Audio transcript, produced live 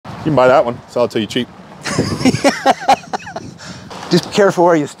You can buy that one. Sell it to you cheap. Just be careful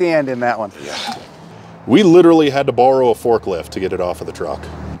where you stand in that one. Yeah. We literally had to borrow a forklift to get it off of the truck.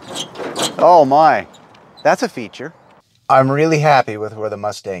 Oh my, that's a feature. I'm really happy with where the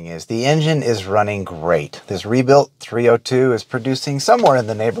Mustang is. The engine is running great. This rebuilt 302 is producing somewhere in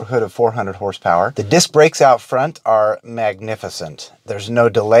the neighborhood of 400 horsepower. The disc brakes out front are magnificent. There's no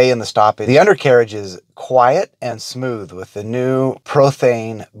delay in the stoppage. The undercarriage is quiet and smooth with the new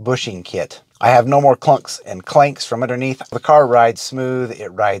Prothane bushing kit. I have no more clunks and clanks from underneath. The car rides smooth, it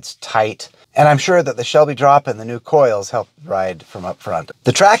rides tight. And I'm sure that the Shelby drop and the new coils help ride from up front.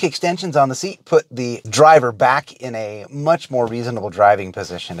 The track extensions on the seat put the driver back in a much more reasonable driving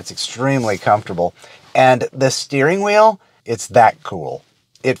position. It's extremely comfortable. And the steering wheel, it's that cool.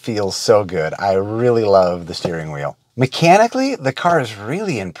 It feels so good. I really love the steering wheel. Mechanically, the car is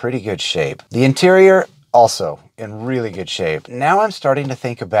really in pretty good shape. The interior, also in really good shape. Now I'm starting to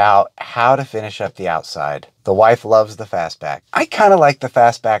think about how to finish up the outside. The wife loves the Fastback. I kind of like the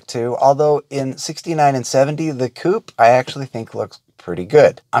Fastback too, although in 69 and 70, the Coupe I actually think looks pretty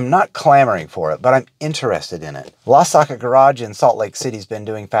good. I'm not clamoring for it, but I'm interested in it. Lost Socket Garage in Salt Lake City's been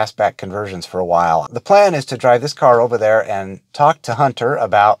doing Fastback conversions for a while. The plan is to drive this car over there and talk to Hunter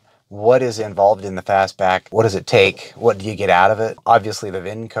about what is involved in the Fastback? What does it take? What do you get out of it? Obviously, the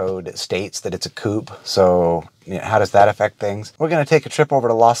VIN code states that it's a coupe, so how does that affect things? We're going to take a trip over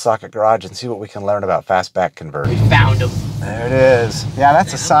to Lost Socket Garage and see what we can learn about Fastback conversion. We found him. There it is. Yeah,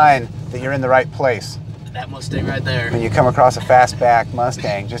 that's a sign that you're in the right place. That Mustang right there. When you come across a Fastback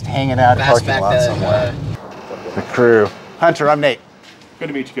Mustang just hanging out in a parking lot somewhere. The crew. Hunter, I'm Nate. Good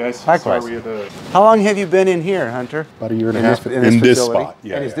to meet you guys. Likewise. Sorry How long have you been in here, Hunter? about a year and a half in this facility? spot.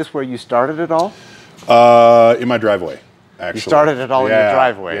 Yeah, and is this where you started it all? in my driveway, actually. You started it all in your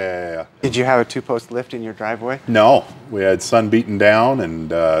driveway? Yeah. Did you have a two-post lift in your driveway? No, we had sun beaten down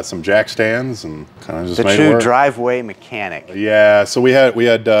and some jack stands and kind of just made it work. The true driveway mechanic. Yeah, so we had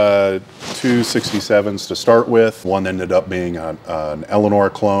two 67s to start with. One ended up being an Eleanor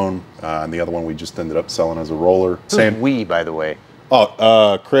clone, and the other one we just ended up selling as a roller. Who's we, by the way?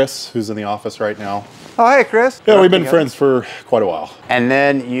 Oh, Chris, who's in the office right now. Oh, hey, Chris. Yeah, we've been friends for quite a while. And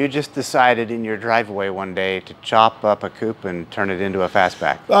then you just decided in your driveway one day to chop up a coupe and turn it into a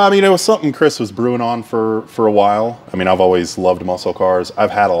Fastback. I mean, it was something Chris was brewing on for a while. I mean, I've always loved muscle cars. I've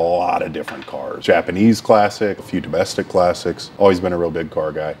had a lot of different cars. Japanese classic, a few domestic classics. Always been a real big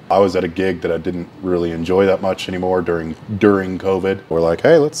car guy. I was at a gig that I didn't really enjoy that much anymore during COVID. We're like,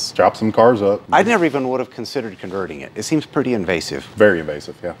 hey, let's chop some cars up. I never even would have considered converting it. It seems pretty invasive. Very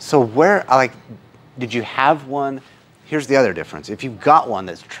invasive, yeah. So did you have one? Here's the other difference. If you've got one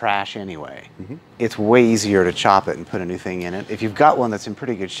that's trash anyway, it's way easier to chop it and put a new thing in it. If you've got one that's in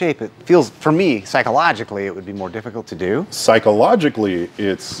pretty good shape, it feels, for me, psychologically, it would be more difficult to do. Psychologically,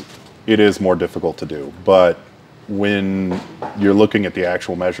 it is more difficult to do, but when you're looking at the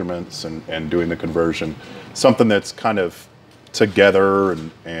actual measurements and doing the conversion, something that's kind of together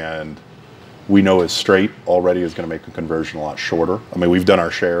and we know is straight already is going to make a conversion a lot shorter. I mean, we've done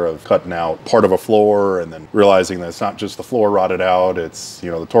our share of cutting out part of a floor and then realizing that it's not just the floor rotted out, it's,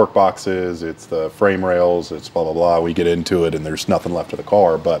 the torque boxes, it's the frame rails, it's blah, blah, blah. We get into it and there's nothing left of the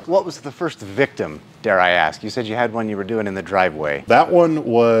car, but... What was the first victim, dare I ask? You said you had one you were doing in the driveway. That one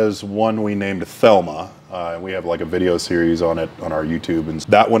was one we named Thelma. We have like a video series on it on our YouTube, and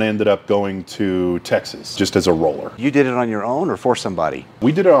that one ended up going to Texas just as a roller. You did it on your own or for somebody?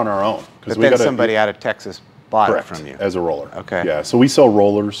 We did it on our own. But then somebody out of Texas bought it from you? As a roller. Okay. Yeah, so we sell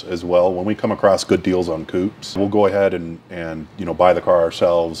rollers as well. When we come across good deals on coupes, we'll go ahead and buy the car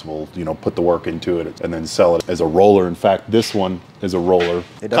ourselves. We'll put the work into it and then sell it as a roller. In fact, this one is a roller.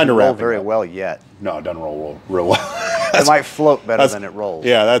 It doesn't roll very well yet. No, it doesn't roll real well. It might float better than it rolls.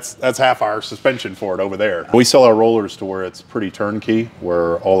 Yeah, that's half our suspension for it over there. We sell our rollers to where it's pretty turnkey,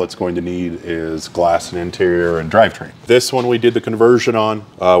 where all it's going to need is glass and interior and drivetrain. This one we did the conversion on.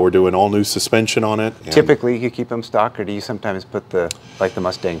 We're doing all new suspension on it. Typically, you keep them stock, or do you sometimes put the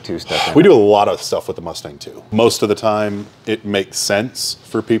Mustang 2 stuff in? We do a lot of stuff with the Mustang 2. Most of the time, it makes sense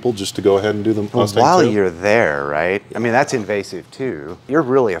for people just to go ahead and do the Mustang 2. While you're there, right? I mean, that's invasive too. You're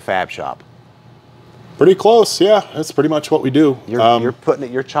really a fab shop. Pretty close, yeah. That's pretty much what we do.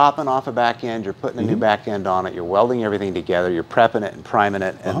 You're chopping off a back end, you're putting a new back end on it, you're welding everything together, you're prepping it and priming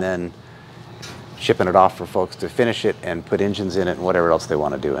it, and then shipping it off for folks to finish it and put engines in it and whatever else they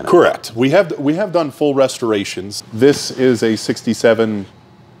want to do in it. Correct. We have done full restorations. This is a 67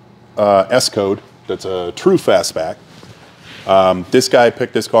 S code. That's a true fastback. This guy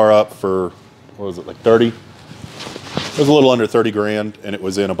picked this car up for, what was it, like 30? It was a little under 30 grand, and it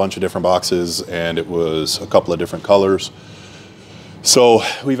was in a bunch of different boxes, and it was a couple of different colors. So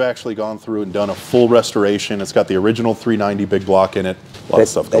we've actually gone through and done a full restoration. It's got the original 390 big block in it. A lot of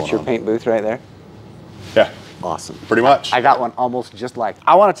stuff going on. That's your paint booth right there? Yeah. Awesome. Pretty much. I got one almost just like.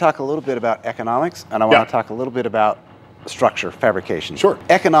 I want to talk a little bit about economics, and I want to talk a little bit about structure, fabrication. Sure.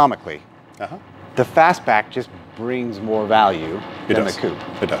 Economically, the Fastback just brings more value than the Coupe.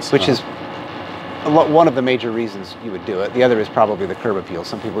 It does. Which is one of the major reasons you would do it. The other is probably the curb appeal.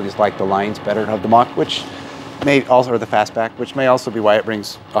 Some people just like the lines better of the Mach, which may also, or the Fastback, which may also be why it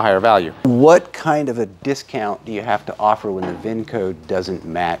brings a higher value. What kind of a discount do you have to offer when the VIN code doesn't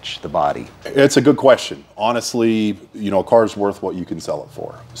match the body? It's a good question. Honestly, you know, a car's worth what you can sell it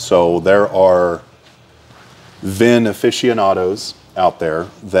for. So there are VIN aficionados out there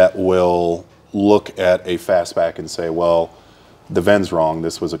that will look at a Fastback and say, well, the VIN's wrong,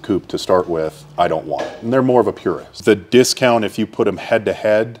 this was a coupe to start with, I don't want it. And they're more of a purist. The discount, if you put them head to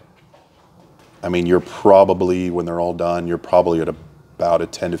head, I mean, you're probably, when they're all done, you're probably at about a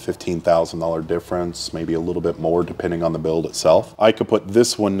 $10,000 to $15,000 difference, maybe a little bit more depending on the build itself. I could put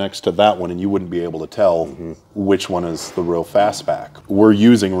this one next to that one and you wouldn't be able to tell which one is the real Fastback. We're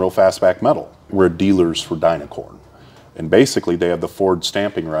using real Fastback metal. We're dealers for Dynacorn. And basically they have the Ford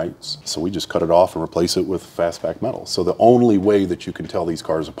stamping rights, so we just cut it off and replace it with Fastback metal. So the only way that you can tell these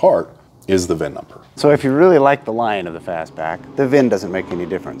cars apart is the VIN number. So if you really like the line of the Fastback, the VIN doesn't make any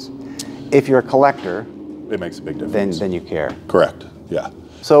difference. If you're a collector, it makes a big difference. Then you care. Correct, yeah.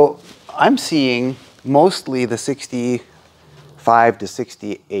 So I'm seeing mostly the 65 to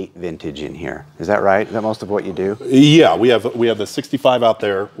 68 vintage in here. Is that right? Is that most of what you do? Yeah, we have the 65 out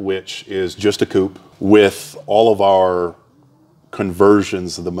there, which is just a coupe. With all of our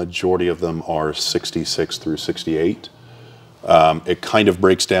conversions, the majority of them are 66 through 68. It kind of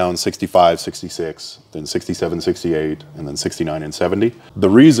breaks down 65, 66, then 67, 68, and then 69 and 70. The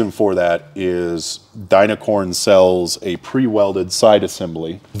reason for that is Dynacorn sells a pre-welded side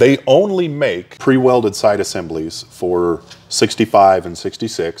assembly. They only make pre-welded side assemblies for 65 and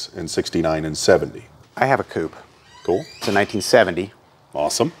 66 and 69 and 70. I have a coupe. Cool. It's a 1970.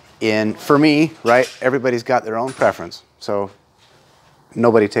 Awesome. And for me, right, everybody's got their own preference, so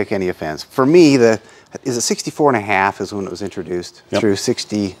nobody take any offense. For me, is it 64 and a half is when it was introduced through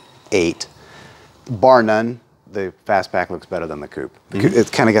 68. Bar none, the Fastback looks better than the coupe. It's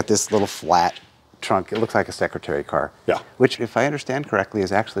kind of got this little flat trunk. It looks like a secretary car. Yeah. Which, if I understand correctly,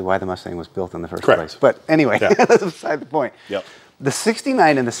 is actually why the Mustang was built in the first place. But anyway, that's beside the point. Yep. The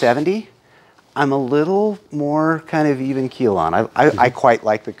 69 and the 70, I'm a little more kind of even keel on. I quite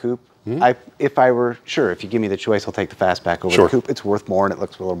like the coupe. If I were, if you give me the choice, I'll take the Fastback over the coupe. It's worth more and it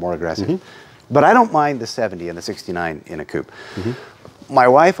looks a little more aggressive. But I don't mind the 70 and the 69 in a coupe. My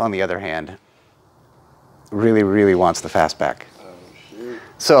wife, on the other hand, really, really wants the Fastback.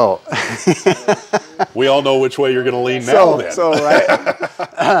 So we all know which way you're going to lean now. Then.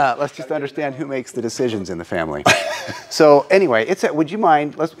 Right. Let's just understand who makes the decisions in the family. So anyway, would you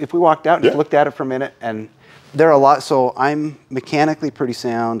mind if we walked out and just looked at it for a minute? And there are a lot. So I'm mechanically pretty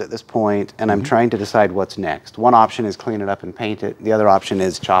sound at this point, and I'm trying to decide what's next. One option is clean it up and paint it. The other option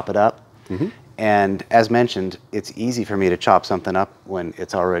is chop it up. And as mentioned, it's easy for me to chop something up when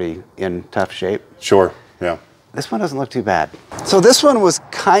it's already in tough shape. Sure. Yeah. This one doesn't look too bad. So this one was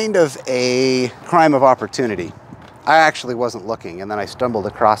kind of a crime of opportunity. I actually wasn't looking, and then I stumbled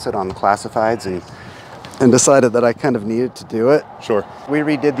across it on the classifieds and decided that I kind of needed to do it. Sure. We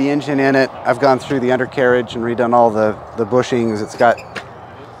redid the engine in it. I've gone through the undercarriage and redone all the bushings. It's got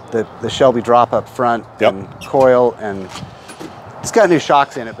the Shelby drop up front and coil, and it's got new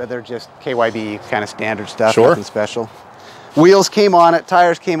shocks in it, but they're just KYB kind of standard stuff, nothing special. Wheels came on it,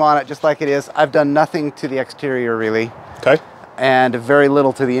 tires came on it, just like it is. I've done nothing to the exterior, really. Okay. And very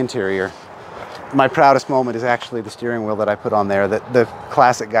little to the interior. My proudest moment is actually the steering wheel that I put on there that the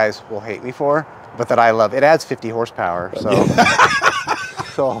classic guys will hate me for, but that I love. It adds 50 horsepower,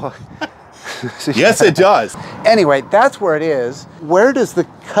 so... Yes, it does. Anyway, that's where it is. Where does the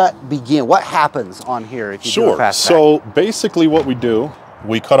cut begin? What happens on here if you do a Fastback? So basically what we do,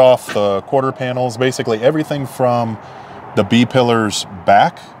 we cut off the quarter panels, basically everything from the B-pillars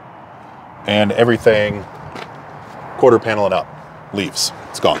back and everything quarter panel and up leaves.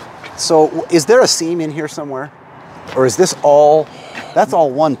 It's gone. So is there a seam in here somewhere? Or is this all, that's all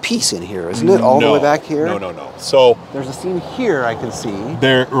one piece in here, isn't it? All the way back here? No. So there's a seam here I can see.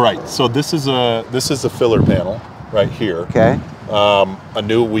 There, right. So this is a filler panel right here. Okay.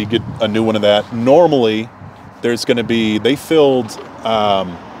 We get a new one of that. Normally, there's going to be, they filled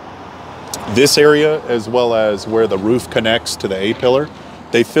this area as well as where the roof connects to the A-pillar.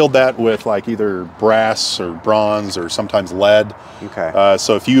 They filled that with like either brass or bronze or sometimes lead. Okay.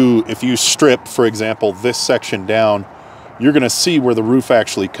 So if you strip, for example, this section down, you're going to see where the roof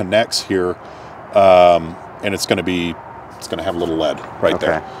actually connects here, and it's going to have a little lead right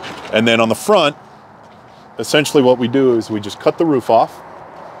there. And then on the front, essentially what we do is we just cut the roof off,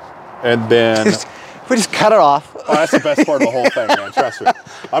 and then we just cut it off. Oh, that's the best part of the whole thing, man. Trust me.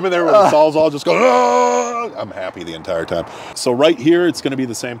 I'm in there with the Sawzall just going, oh! I'm happy the entire time. So right here, it's going to be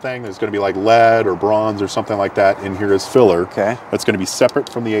the same thing. There's going to be like lead or bronze or something like that in here as filler. Okay. That's going to be separate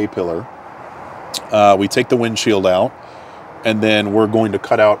from the A-pillar. We take the windshield out, and then we're going to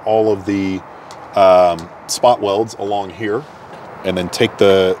cut out all of the spot welds along here, and then take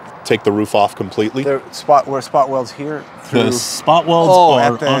the roof off completely. The spot welds here? The spot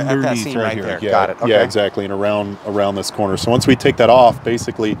welds are underneath right here. There. Yeah, Got it. Okay. Yeah, exactly, and around this corner. So once we take that off,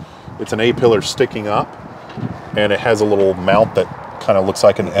 basically, it's an A-pillar sticking up, and it has a little mount that kind of looks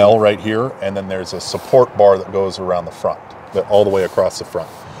like an L right here, and then there's a support bar that goes around the front, all the way across the front.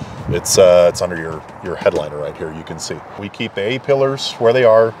 It's under your headliner right here, you can see. We keep the A-pillars where they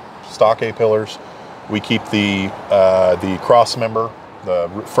are, stock A-pillars. We keep the cross member, the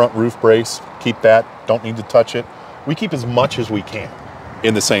front roof brace, keep that, don't need to touch it. We keep as much as we can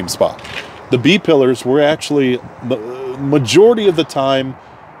in the same spot. The B-pillars, we're actually, the majority of the time,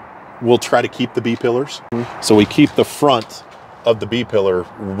 we'll try to keep the B-pillars. So we keep the front of the B-pillar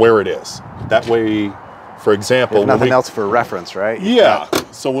where it is. That way, for example... There's nothing else for reference, right? Yeah.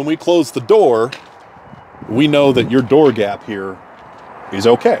 So when we close the door, we know that your door gap here is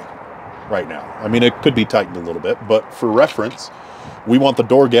okay right now. I mean, it could be tightened a little bit, but for reference, we want the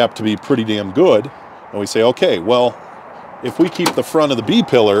door gap to be pretty damn good. And we say, okay, well, if we keep the front of the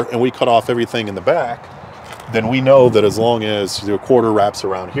B-pillar and we cut off everything in the back, then we know that as long as the quarter wraps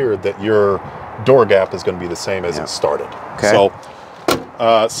around here, that your door gap is going to be the same as it started. Okay.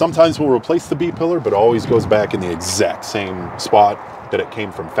 So sometimes we'll replace the B-pillar, but it always goes back in the exact same spot that it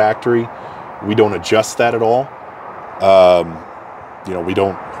came from factory. We don't adjust that at all. You know, we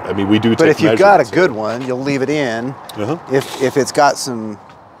don't, I mean, we do take But if you've got a measurements. good one, you'll leave it in. If it's got some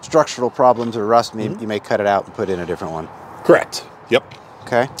structural problems or rust, you may cut it out and put in a different one. Correct. Yep.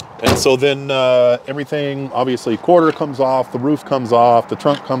 Okay. And so then everything, obviously, quarter comes off, the roof comes off, the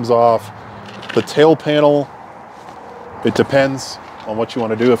trunk comes off, the tail panel. It depends on what you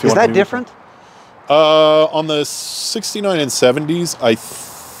want to do. If you Is want that to different? On the 69 and 70s, I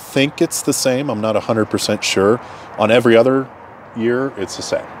think it's the same. I'm not 100% sure. On every other year, it's the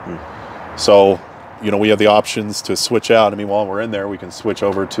same. So, you know, we have the options to switch out. I mean, while we're in there, we can switch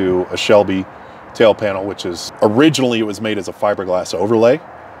over to a Shelby tail panel, which is originally it was made as a fiberglass overlay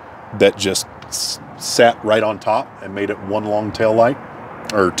that just sat right on top and made it one long tail light,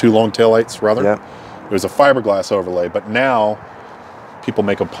 or two long tail lights rather. Yeah. It was a fiberglass overlay, but now people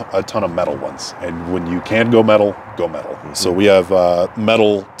make a ton of metal ones, and when you can go metal, go metal. So we have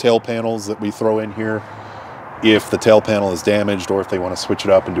metal tail panels that we throw in here if the tail panel is damaged, or if they want to switch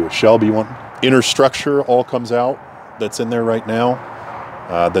it up and do a Shelby one. Inner structure all comes out, that's in there right now.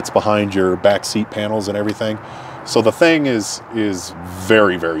 That's behind your back seat panels and everything. So the thing is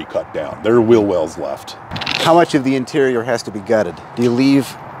very, very cut down. There are wheel wells left. How much of the interior has to be gutted? Do you leave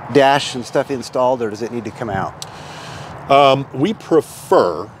dash and stuff installed, or does it need to come out? We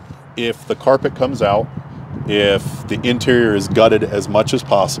prefer if the carpet comes out, if the interior is gutted as much as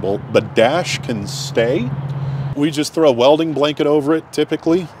possible. The dash can stay. We just throw a welding blanket over it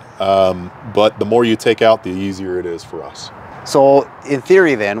typically, but the more you take out, the easier it is for us. So in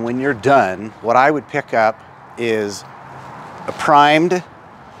theory then, when you're done, what I would pick up is a primed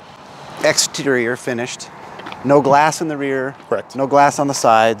exterior finished, no glass in the rear. Correct. No glass on the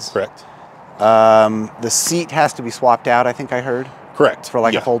sides. Correct. The seat has to be swapped out, I think I heard. Correct. For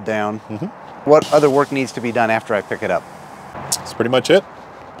like a hold down. What other work needs to be done after I pick it up? That's pretty much it.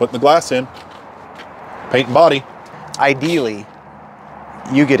 Putting the glass in, paint and body. Ideally,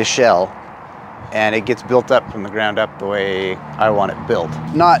 you get a shell and it gets built up from the ground up the way I want it built.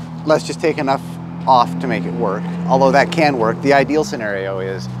 Not, let's just take enough off to make it work. Although that can work. The ideal scenario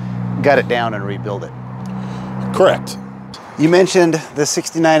is gut it down and rebuild it. Correct. You mentioned the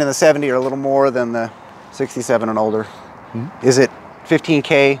 69 and the 70 are a little more than the 67 and older. Is it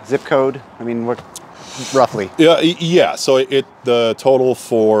 15K zip code? I mean, what, roughly? Yeah. So the total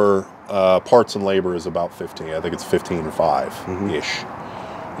for parts and labor is about 15. I think it's 15.5-ish.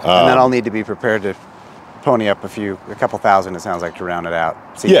 And then I'll need to be prepared to pony up a couple thousand, it sounds like, to round it out.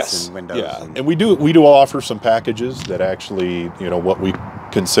 Seats and windows. Yeah. And we do offer some packages that actually, you know, what we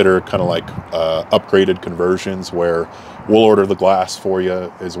consider kind of like upgraded conversions, where we'll order the glass for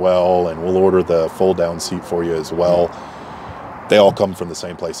you as well, and we'll order the fold down seat for you as well. They all come from the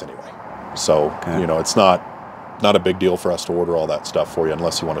same place anyway. So, you know, it's not a big deal for us to order all that stuff for you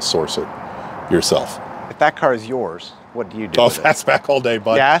unless you want to source it yourself. that car is yours, what do you do? Oh, with it? Fastback all day,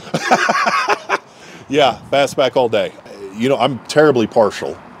 bud. Yeah? Yeah, Fastback all day. You know, I'm terribly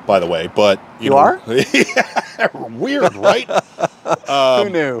partial, by the way, but you know, are? Weird, right? Who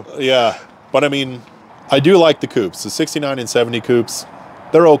knew? Yeah, but I mean, I do like the coupes. The 69 and 70 coupes,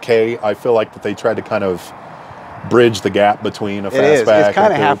 they're okay. I feel like that they tried to kind of bridge the gap between a Fastback. It's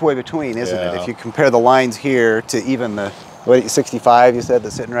kind of halfway between, isn't it? Yeah. If you compare the lines here to even the, what, 65 you said,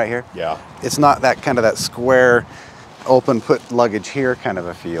 that's sitting right here? Yeah. It's not that kind of that square, open, put luggage here kind of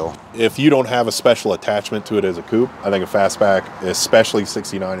a feel. If you don't have a special attachment to it as a coupe, I think a Fastback, especially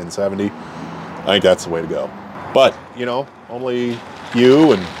 69 and 70, I think that's the way to go. But, you know, only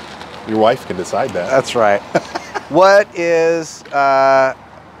you and your wife can decide that. That's right.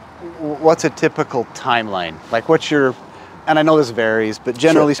 What's a typical timeline? Like what's your, and I know this varies, but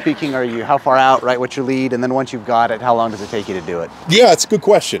generally speaking, how far out, right? What's your lead? And then once you've got it, how long does it take you to do it? Yeah, it's a good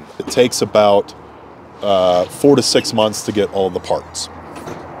question. It takes about 4 to 6 months to get all the parts.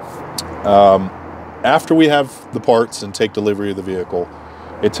 After we have the parts and take delivery of the vehicle,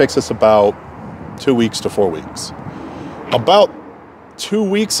 it takes us about 2 weeks to 4 weeks. About 2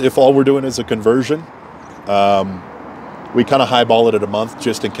 weeks if all we're doing is a conversion. We kind of highball it at a month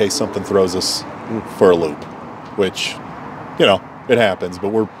just in case something throws us for a loop, which, you know, it happens, but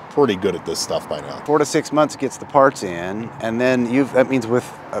we're pretty good at this stuff by now. 4 to 6 months gets the parts in, and then that means with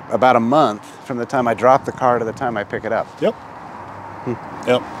about a month from the time I drop the car to the time I pick it up. Yep.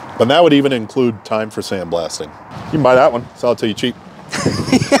 Yep. And that would even include time for sandblasting. You can buy that one, sell it to you cheap.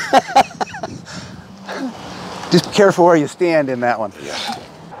 Just be careful where you stand in that one. Yeah.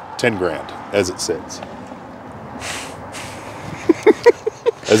 10 grand as it sits.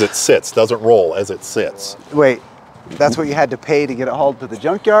 As it sits, doesn't roll, as it sits. Wait, that's what you had to pay to get it hauled to the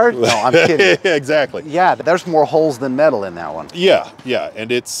junkyard? No, I'm kidding. Exactly. Yeah, there's more holes than metal in that one. Yeah, yeah, and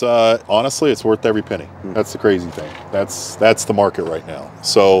it's honestly, it's worth every penny. That's the crazy thing. That's the market right now.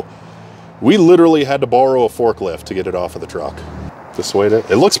 So we literally had to borrow a forklift to get it off of the truck. Just the way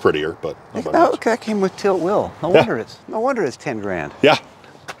it looks prettier, but That came with tilt wheel. No wonder it's 10 grand. Yeah,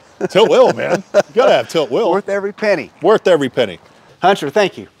 tilt wheel, man. You gotta have tilt wheel. Worth every penny. Worth every penny. Hunter,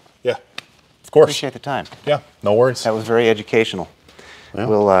 thank you. Yeah, of course. Appreciate the time. Yeah, no worries. That was very educational. Yeah.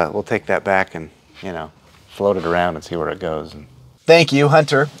 We'll take that back and, you know, float it around and see where it goes. Thank you,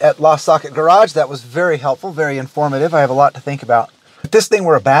 Hunter, at Lost Socket Garage. That was very helpful, very informative. I have a lot to think about. If this thing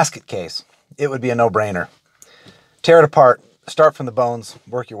were a basket case, it would be a no-brainer. Tear it apart, start from the bones,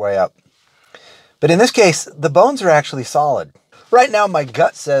 work your way up. But in this case, the bones are actually solid. Right now, my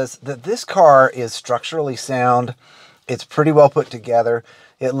gut says that this car is structurally sound. It's pretty well put together.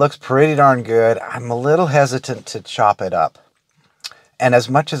 It looks pretty darn good. I'm a little hesitant to chop it up. And as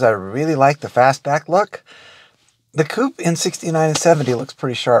much as I really like the Fastback look, the coupe in 69 and 70 looks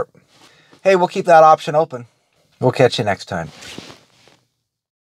pretty sharp. Hey, we'll keep that option open. We'll catch you next time.